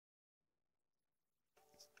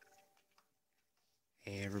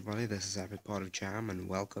Hey everybody, this is Epic Pot of Jam and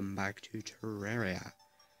welcome back to Terraria.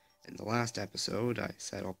 In the last episode, I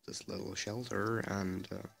set up this little shelter and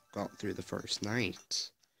got through the first night.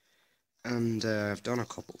 And I've done a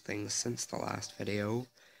couple things since the last video.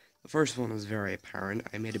 The first one is very apparent.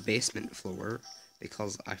 I made a basement floor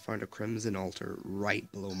because I found a crimson altar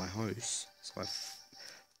right below my house. So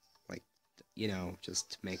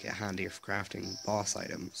just to make it handier for crafting boss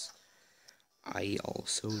items. I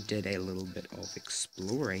also did a little bit of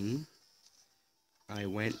exploring. I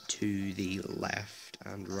went to the left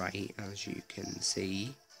and right, as you can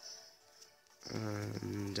see,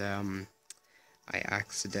 and I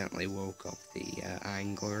accidentally woke up the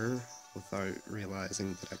angler without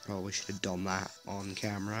realizing that I probably should have done that on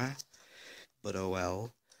camera, but oh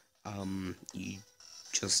well. You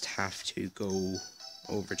just have to go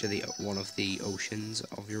over to the one of the oceans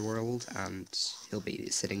of your world, and he'll be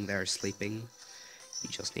sitting there sleeping. You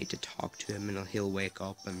just need to talk to him, and he'll wake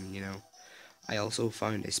up, and I also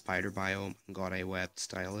found a spider biome and got a web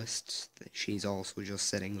stylist. She's also just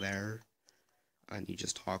sitting there, and you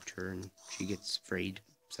just talk to her and she gets freed.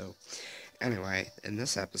 So, anyway, in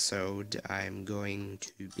this episode, I'm going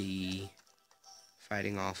to be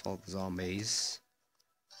fighting off all the zombies.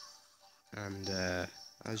 And,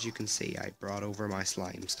 as you can see, I brought over my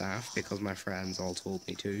slime staff because my friends all told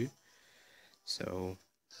me to. So,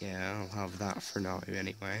 yeah, I'll have that for now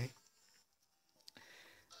anyway.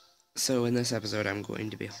 So in this episode I'm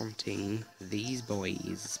going to be hunting these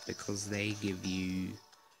boys because they give you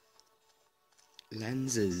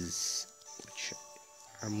lenses, which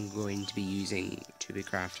I'm going to be using to be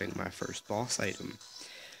crafting my first boss item.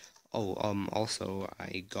 Oh, also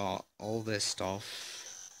I got all this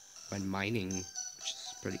stuff when mining, which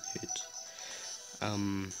is pretty good.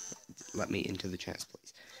 Let me into the chest,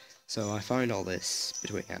 please. So I found all this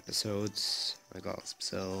between episodes. I got some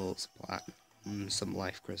sills, platinum, some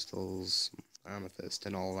life crystals, some amethyst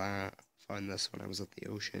and all that. Found this when I was at the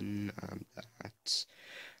ocean and that. I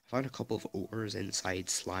found a couple of ores inside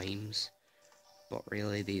slimes, but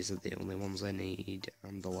really these are the only ones I need,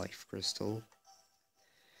 and the life crystal.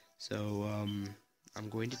 So I'm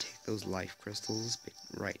going to take those life crystals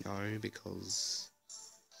right now because,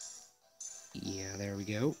 yeah, there we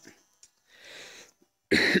go.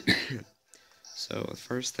 So the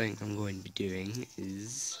first thing I'm going to be doing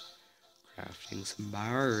is crafting some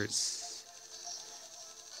bars.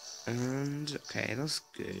 And okay, that's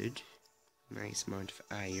good. Nice amount of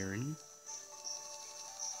iron.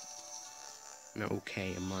 An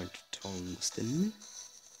okay amount of tungsten.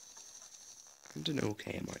 And an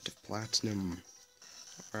okay amount of platinum.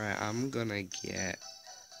 Alright, I'm gonna get...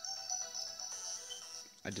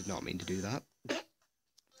 I did not mean to do that.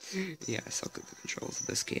 Yeah, I suck at the controls of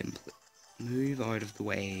this game. Move out of the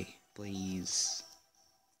way, please.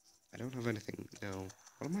 I don't have anything. No.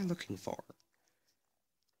 What am I looking for?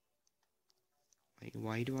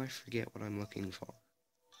 Why do I forget what I'm looking for?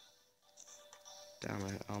 Damn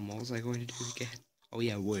it. What was I going to do again? Oh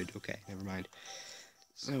yeah, wood. Okay, never mind.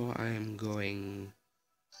 So I am going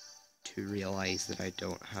to realize that I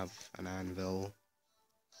don't have an anvil.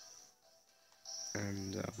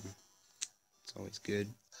 And it's always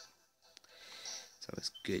good. It's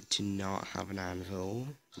always good to not have an anvil.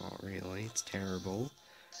 Not really. It's terrible.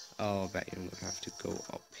 Oh, I bet you I'm going to have to go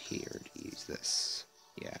up here to use this.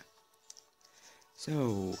 Yeah.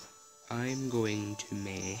 So, I'm going to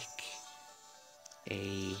make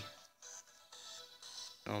a,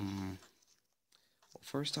 well,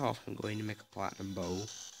 first off, I'm going to make a platinum bow.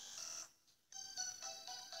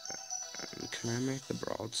 Can I make the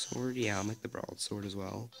broadsword? Yeah, I'll make the broadsword as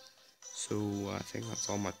well. So, I think that's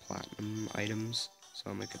all my platinum items.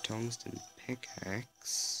 So I'll make a tungsten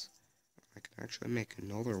pickaxe. I can actually make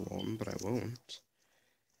another one, but I won't.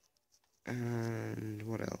 And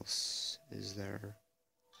what else is there?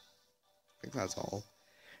 I think that's all.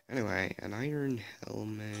 Anyway, an iron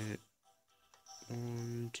helmet.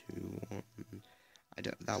 1, 2, 1.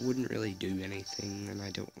 That wouldn't really do anything, and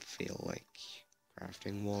I don't feel like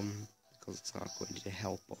crafting one because it's not going to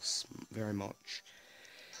help us very much.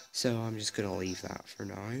 So I'm just gonna leave that for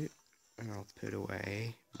now, and I'll put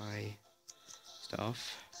away my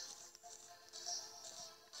stuff.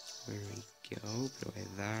 There we go. Put away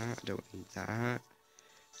that. Don't need that.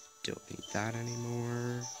 Don't need that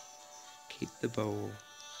anymore. Keep the bow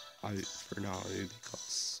out for now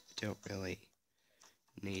because I don't really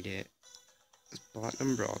need it. This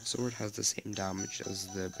platinum broadsword has the same damage as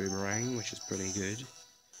the boomerang, which is pretty good.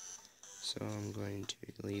 So I'm going to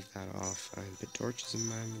leave that off and put torches in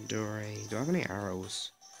my inventory. Do I have any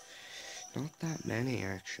arrows? Not that many,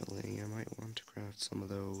 actually. I might want to craft some of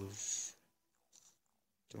those.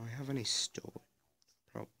 Do I have any stone?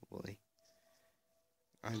 probably.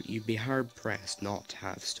 You'd be hard-pressed not to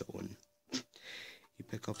have stone. You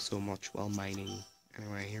pick up so much while mining.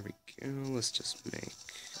 Anyway, here we go. Let's just make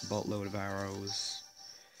a buttload of arrows.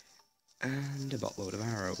 And a buttload of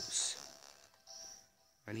arrows.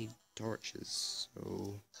 I need torches,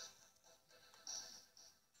 so...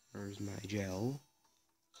 Where's my gel?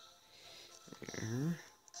 There.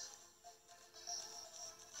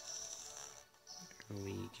 There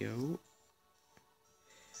we go.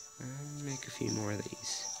 And make a few more of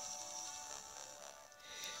these.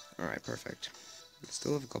 Alright, perfect. I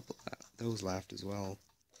still have a couple of those left as well,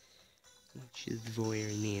 which is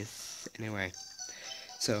very nice. Anyway,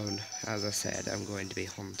 so as I said, I'm going to be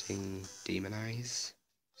hunting demon eyes.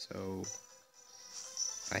 So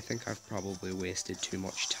I think I've probably wasted too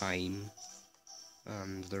much time,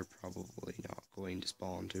 and they're probably not going to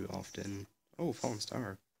spawn too often. Oh, fallen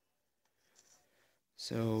star.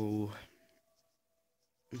 So,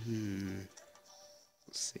 let's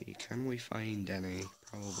see, can we find any?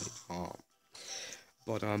 Probably not.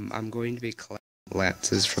 But I'm going to be collecting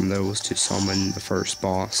lenses from those to summon the first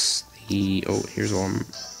boss. Oh, here's one.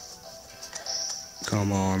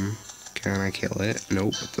 Come on, can I kill it?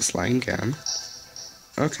 Nope, but the slime can.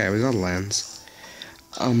 Okay, we got a lens.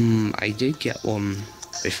 I did get one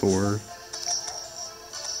before,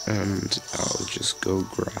 and I'll just go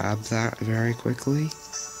grab that very quickly.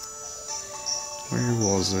 Where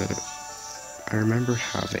was it? I remember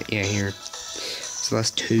having it. Yeah, here. So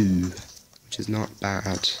that's 2, which is not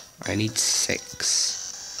bad. I need 6.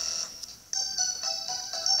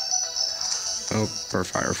 Oh, poor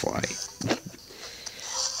firefly.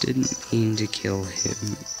 Didn't mean to kill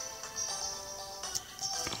him.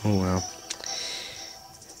 Oh well.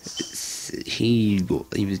 He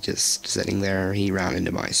was just sitting there. He ran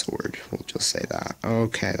into my sword. We'll just say that.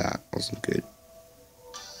 Okay, that wasn't good.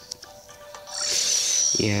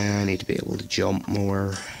 Yeah, I need to be able to jump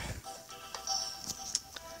more.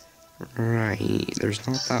 Right, there's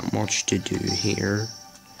not that much to do here.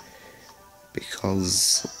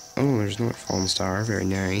 Because... oh, there's another fallen star. Very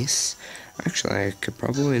nice. Actually, I could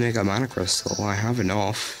probably make a mana crystal. I have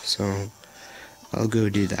enough, so... I'll go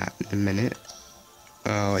do that in a minute.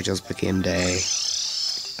 Oh, it just became day.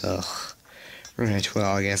 Ugh. Right,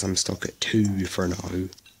 well, I guess I'm stuck at 2 for now.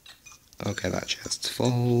 Okay, that chest's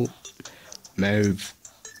full. Move.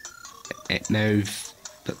 Move.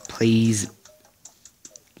 But please.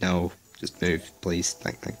 No, just move, please.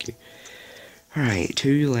 Thank you. Alright,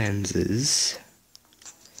 2 lenses.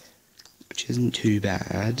 Which isn't too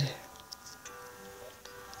bad.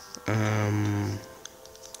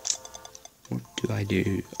 What do I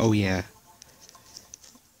do? Oh, yeah.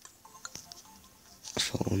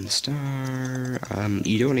 Fallen star.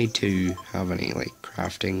 You don't need to have any, like,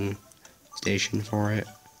 crafting station for it.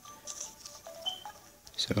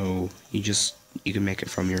 So, you can make it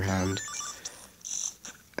from your hand.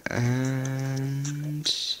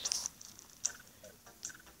 And...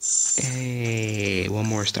 hey, 1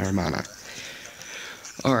 more star mana.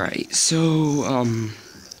 Alright, so,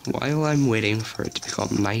 while I'm waiting for it to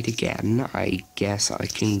become night again, I guess I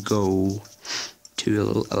can go to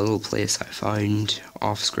a little place I found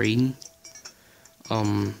off screen.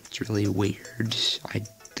 It's really weird. I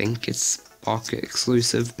think it's pocket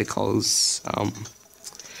exclusive because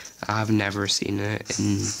I've never seen it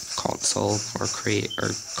in console or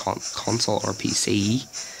console or PC.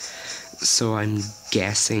 So I'm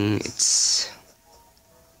guessing it's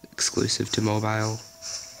exclusive to mobile.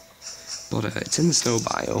 But it's in the snow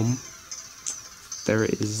biome. There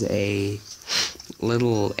is a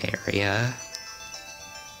little area.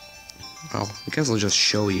 Well, I guess I'll just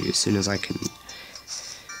show you as soon as I can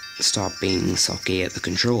stop being sucky at the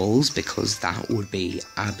controls, because that would be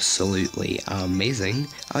absolutely amazing.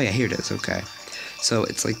 Oh yeah, here it is, okay. So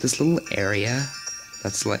it's like this little area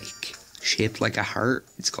that's like shaped like a heart.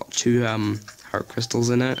 It's got 2 heart crystals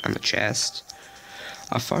in it and a chest.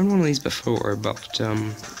 I found one of these before, but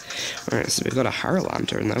alright, so we've got a heart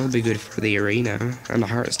lantern. That'll be good for the arena, and a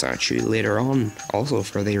heart statue later on, also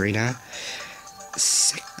for the arena.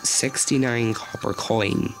 69 copper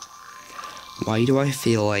coin. Why do I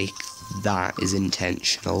feel like that is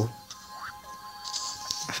intentional?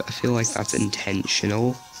 I feel like that's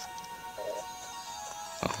intentional.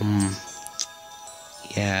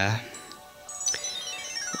 Yeah.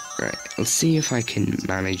 Right, let's see if I can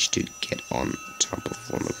manage to get on top of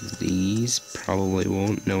one of these. Probably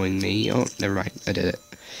won't, knowing me. Oh, never mind, I did it.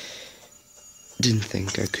 Didn't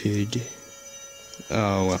think I could.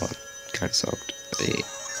 Oh, well, it kinda sucked.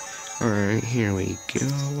 Alright, here we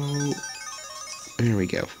go. There we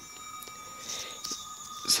go.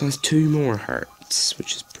 So that's 2 more hearts,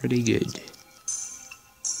 which is pretty good.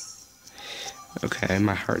 Okay,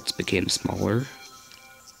 my hearts became smaller,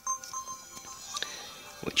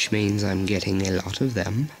 which means I'm getting a lot of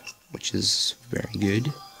them, which is very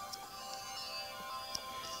good.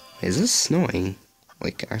 Is this snowing?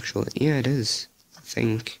 Like, actually, yeah, it is. I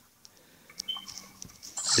think.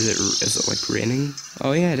 Is it like raining?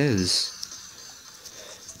 Oh yeah, it is.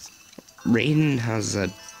 Rain has a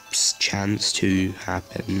chance to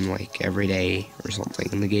happen like every day or something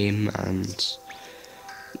in the game, and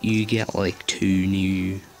you get like 2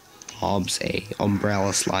 new mobs, a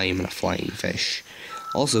umbrella slime and a flying fish.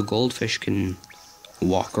 Also, goldfish can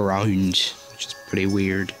walk around, which is pretty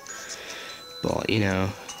weird, but you know,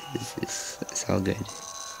 it's all good.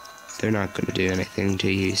 They're not going to do anything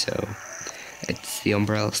to you, so it's the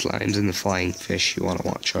umbrella slimes and the flying fish you want to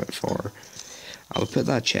watch out for. I'll put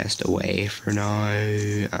that chest away for now,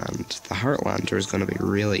 and the Heartlander is going to be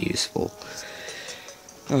really useful.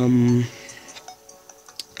 I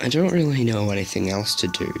don't really know anything else to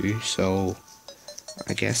do, so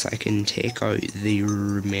I guess I can take out the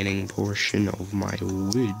remaining portion of my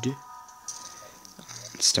wood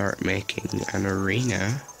and start making an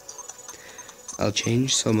arena. I'll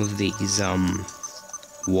change some of these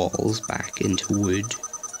walls back into wood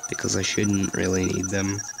because I shouldn't really need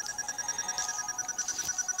them.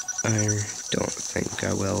 I don't think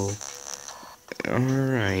I will.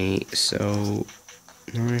 Alright, so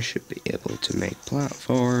now I should be able to make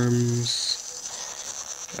platforms.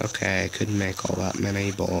 Okay, I couldn't make all that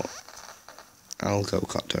many, but I'll go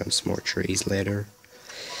cut down some more trees later.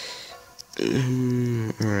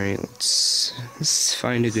 Alright, let's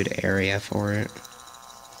find a good area for it.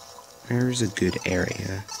 Where's a good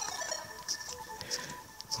area?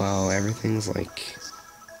 Wow, everything's like...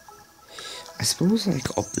 I suppose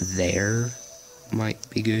like up there might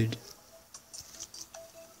be good.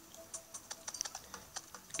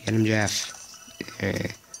 Get him, Jeff.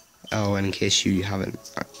 Oh, and in case you haven't,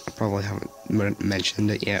 I probably haven't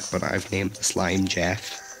mentioned it yet, but I've named the slime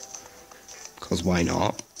Jeff. Because why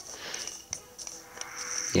not?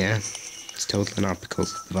 Yeah, it's totally not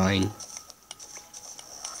because of the vine.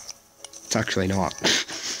 It's actually not.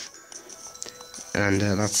 And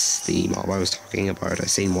that's the mob I was talking about. I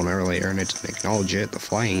seen one earlier and I didn't acknowledge it, the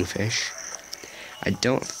flying fish. I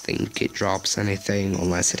don't think it drops anything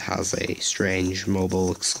unless it has a strange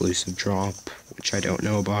mobile exclusive drop, which I don't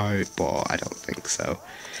know about, but I don't think so.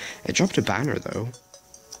 It dropped a banner though,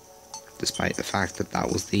 despite the fact that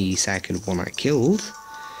that was the second one I killed.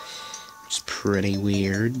 It's pretty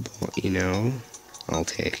weird, but you know, I'll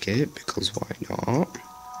take it because why not?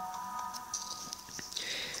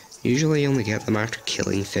 Usually I only get them after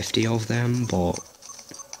killing 50 of them, but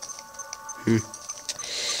I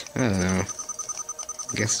don't know.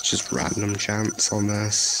 I guess it's just random chance on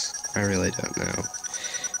this. I really don't know.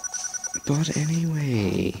 But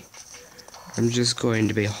anyway, I'm just going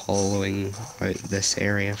to be hollowing out this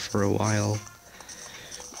area for a while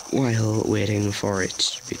waiting for it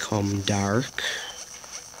to become dark.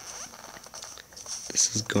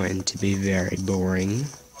 This is going to be very boring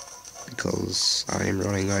because I'm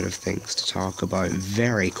running out of things to talk about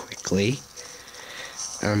very quickly.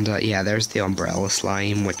 And yeah, there's the umbrella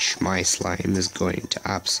slime, which my slime is going to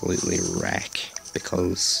absolutely wreck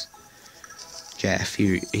because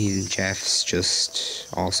Jeff's just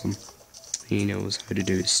awesome. He knows how to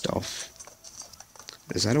do his stuff.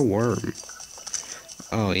 Is that a worm?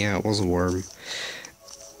 Oh yeah, it was a worm.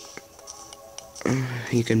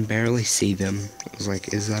 You can barely see them. I was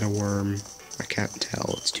like, is that a worm? I can't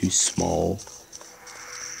tell, it's too small.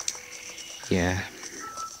 Yeah.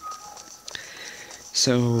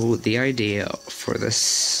 So the idea for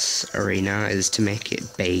this arena is to make it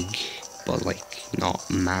big, but like not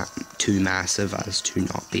too massive as to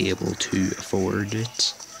not be able to afford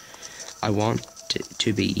it. I want it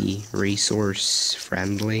to be resource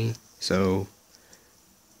friendly, so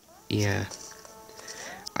yeah.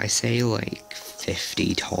 I say like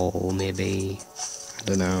 50 tall maybe, I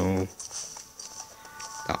don't know.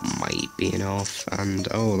 That might be enough, and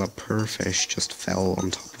oh, that purrfish just fell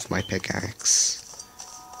on top of my pickaxe.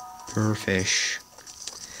 Purrfish.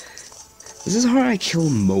 This is how I kill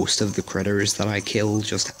most of the critters that I kill,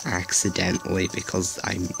 just accidentally, because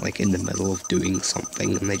I'm like in the middle of doing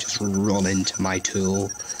something and they just run into my tool.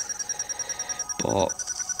 But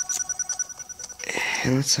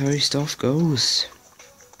that's how stuff goes.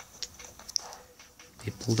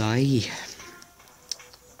 People die.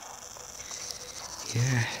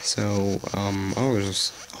 Yeah, so, oh,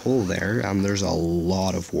 there's a hole there, and there's a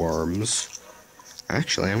lot of worms.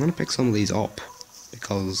 Actually, I'm gonna pick some of these up,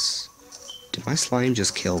 because did my slime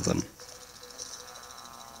just kill them?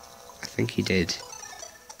 I think he did.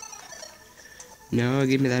 No,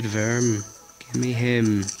 give me that worm. Give me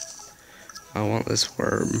him. I want this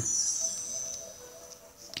worm.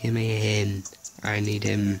 Give me him. I need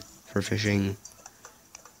him for fishing.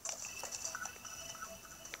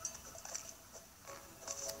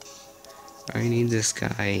 I need this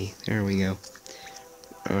guy. There we go.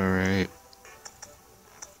 Alright.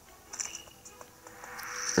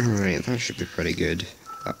 Alright, that should be pretty good.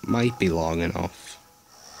 That might be long enough.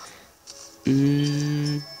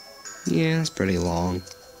 Yeah, that's pretty long.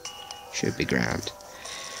 Should be grand.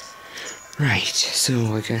 Right,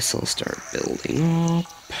 so I guess I'll start building up.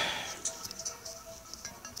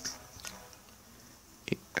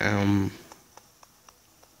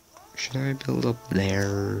 Should I build up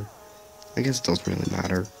there? I guess it doesn't really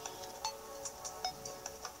matter.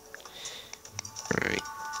 Alright.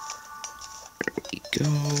 There we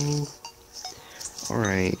go.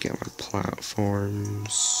 Alright, get my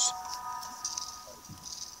platforms.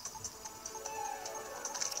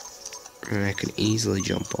 And I can easily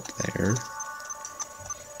jump up there.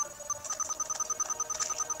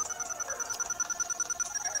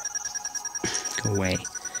 Go away.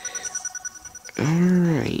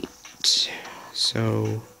 Alright.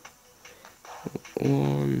 So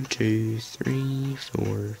 1, 2, 3,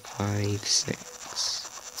 4, 5, 6.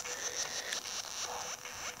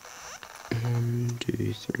 1,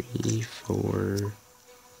 2, 3, 4,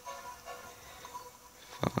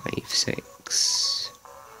 5, 6.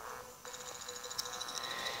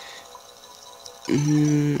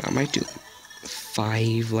 I might do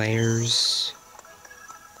 5 layers.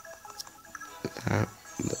 That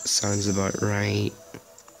sounds about right.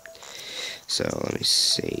 So let me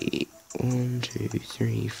see. 1, 2,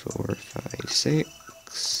 3, 4, 5,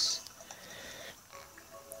 6.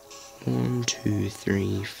 1, 2,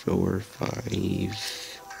 3, 4, 5,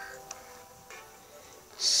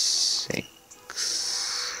 6.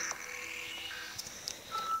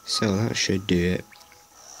 So that should do it.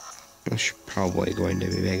 That's probably going to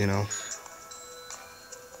be big enough.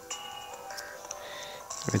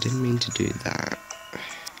 I didn't mean to do that.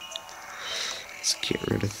 Let's get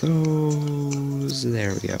rid of those.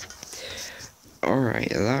 There we go. Alright,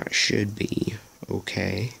 that should be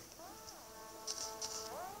okay.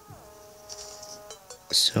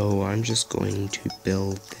 So I'm just going to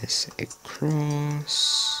build this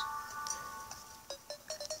across.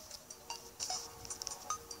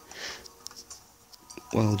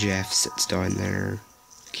 While Jeff sits down there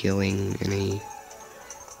killing any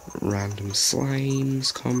random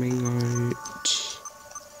slimes coming out.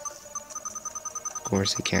 Of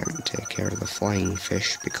course he can't take care of the flying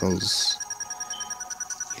fish because,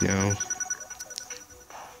 you know,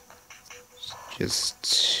 it's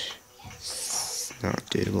not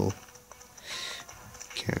doable.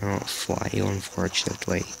 Cannot fly,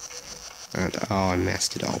 unfortunately. And, oh, I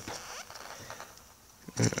messed it up.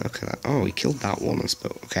 Okay, oh, he killed that one, I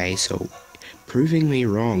suppose. Okay, so, proving me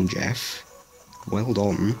wrong, Jeff. Well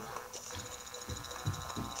done.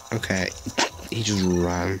 Okay, he just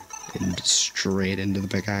ran straight into the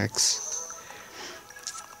pickaxe.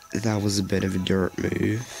 That was a bit of a dirt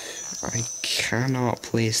move. I cannot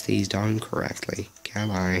place these down correctly,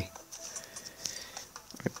 can I?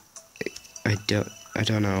 I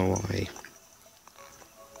don't know why.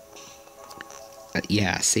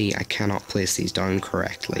 Yeah, see, I cannot place these down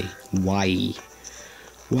correctly. Why?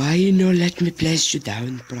 Why you not let me place you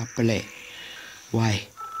down properly? Why?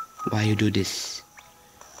 Why you do this?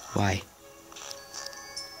 Why?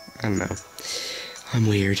 I don't know. I'm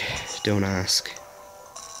weird. Don't ask.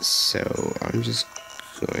 So, I'm just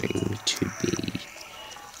going to be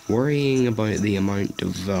worrying about the amount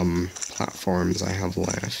of platforms I have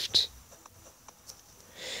left.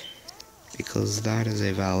 Because that is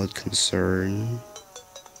a valid concern.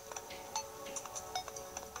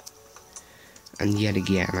 And yet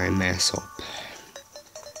again, I mess up.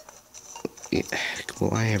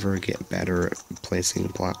 Will I ever get better at placing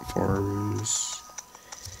platforms?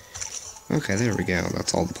 Okay, there we go.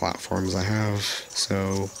 That's all the platforms I have.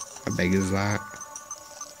 So, how big is that?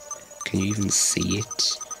 Can you even see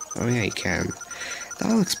it? Oh yeah, you can.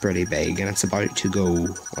 That looks pretty big, and it's about to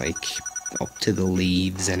go, like, up to the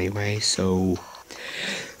leaves anyway, so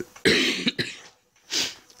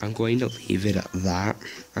I'm going to leave it at that.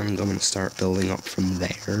 I'm going to start building up from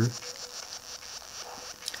there.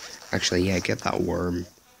 Actually, yeah, get that worm.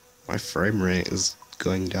 My frame rate is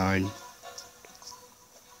going down.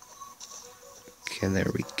 Okay, there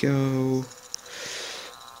we go.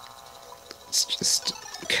 It's just,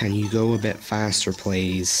 can you go a bit faster,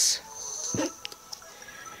 please?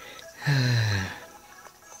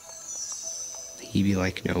 He'd be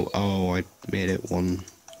like, no, oh, I made it 1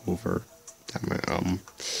 over. Damn it,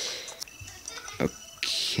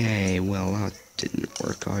 okay, well, that didn't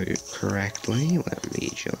work out correctly. Let me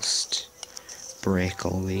just break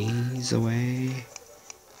all these away.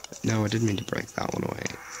 No, I didn't mean to break that one away.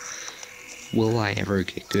 Will I ever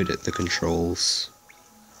get good at the controls?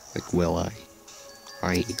 Like, will I?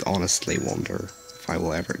 I honestly wonder if I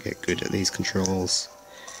will ever get good at these controls.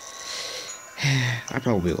 I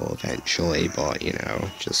probably will eventually, but, you know,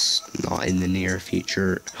 just not in the near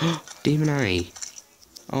future. Demon Eye!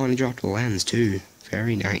 Oh, and he dropped a lens too.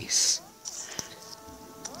 Very nice.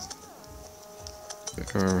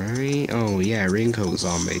 Alright. Oh, yeah, Raincoat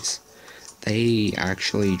Zombies. They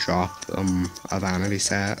actually drop a vanity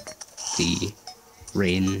set. The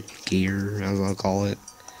rain gear, as I'll call it.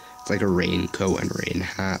 It's like a raincoat and rain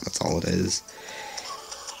hat, that's all it is.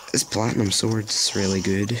 This platinum sword's really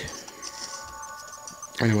good.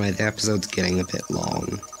 Anyway, the episode's getting a bit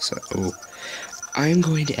long, so I'm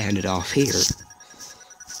going to end it off here.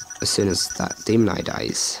 As soon as that Demon Eye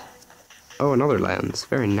dies. Oh, another lens.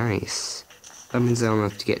 Very nice. That means I only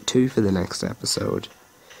have to get 2 for the next episode.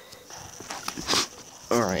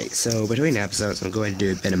 Alright, so between episodes I'm going to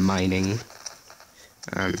do a bit of mining.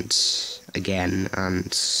 And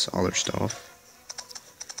other stuff.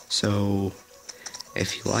 So,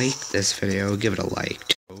 if you like this video, give it a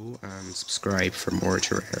like. And subscribe for more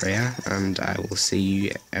Terraria, and I will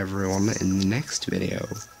see everyone in the next video.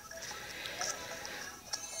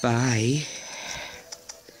 Bye.